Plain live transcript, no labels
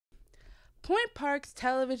Point Park's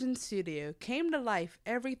television studio came to life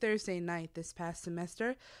every Thursday night this past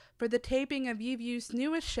semester for the taping of UVIEW's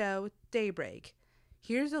newest show, Daybreak.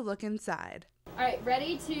 Here's a look inside. All right,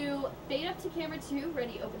 ready to fade up to camera 2.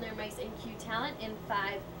 Ready, open their mics and cue talent in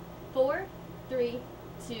 5, 4, 3,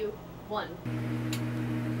 2, 1.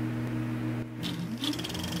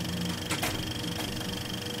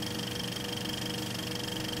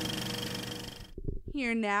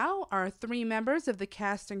 Here now are 3 members of the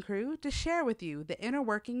cast and crew to share with you the inner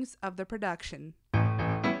workings of the production.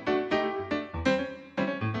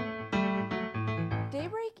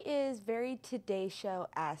 Daybreak is very Today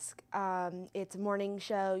Show-esque. It's a morning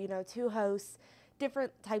show, 2 hosts,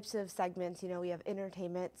 different types of segments. We have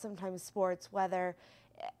entertainment, sometimes sports, weather.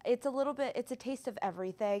 It's a taste of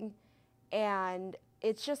everything, and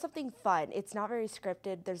it's just something fun. It's not very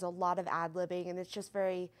scripted. There's a lot of ad-libbing, and it's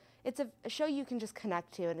a show you can just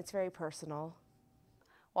connect to, and it's very personal.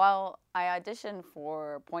 Well, I auditioned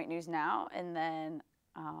for Point News Now, and then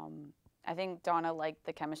I think Donna liked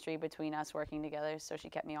the chemistry between us working together, so she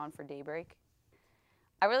kept me on for Daybreak.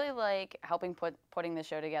 I really like helping putting the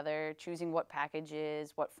show together, choosing what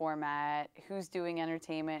packages, what format, who's doing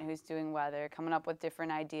entertainment, who's doing weather, coming up with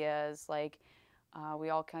different ideas. We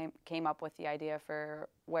all came up with the idea for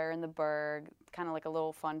Where in the Berg, kind of like a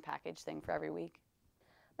little fun package thing for every week.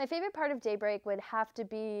 My favorite part of Daybreak would have to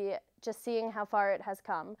be just seeing how far it has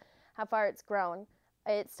come, how far it's grown.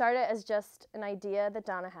 It started as just an idea that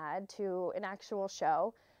Donna had to an actual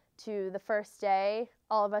show, to the first day,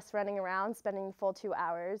 all of us running around, spending the full 2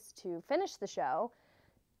 hours to finish the show,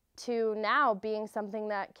 to now being something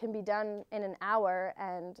that can be done in an hour,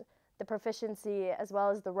 and the proficiency as well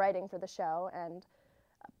as the writing for the show and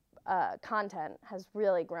content has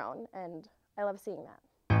really grown, and I love seeing that.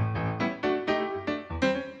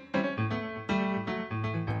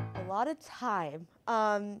 A lot of time.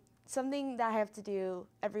 Something that I have to do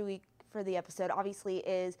every week for the episode, obviously,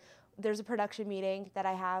 is there's a production meeting that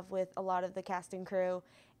I have with a lot of the cast and crew,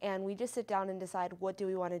 and we just sit down and decide what do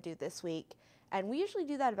we want to do this week. And we usually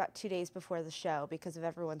do that about 2 days before the show because of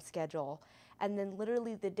everyone's schedule. And then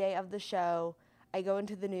literally the day of the show, I go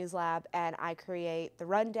into the news lab and I create the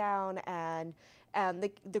rundown, and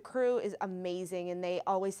the crew is amazing, and they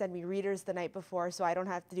always send me readers the night before so I don't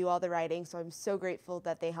have to do all the writing, so I'm so grateful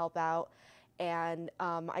that they help out. And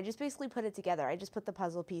I just basically put it together. I just put the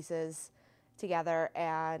puzzle pieces together,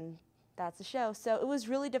 and that's the show. So it was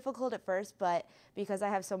really difficult at first, but because I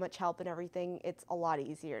have so much help and everything, it's a lot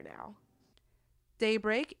easier now.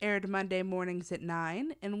 Daybreak aired Monday mornings at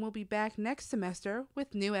 9, and we'll be back next semester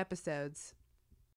with new episodes.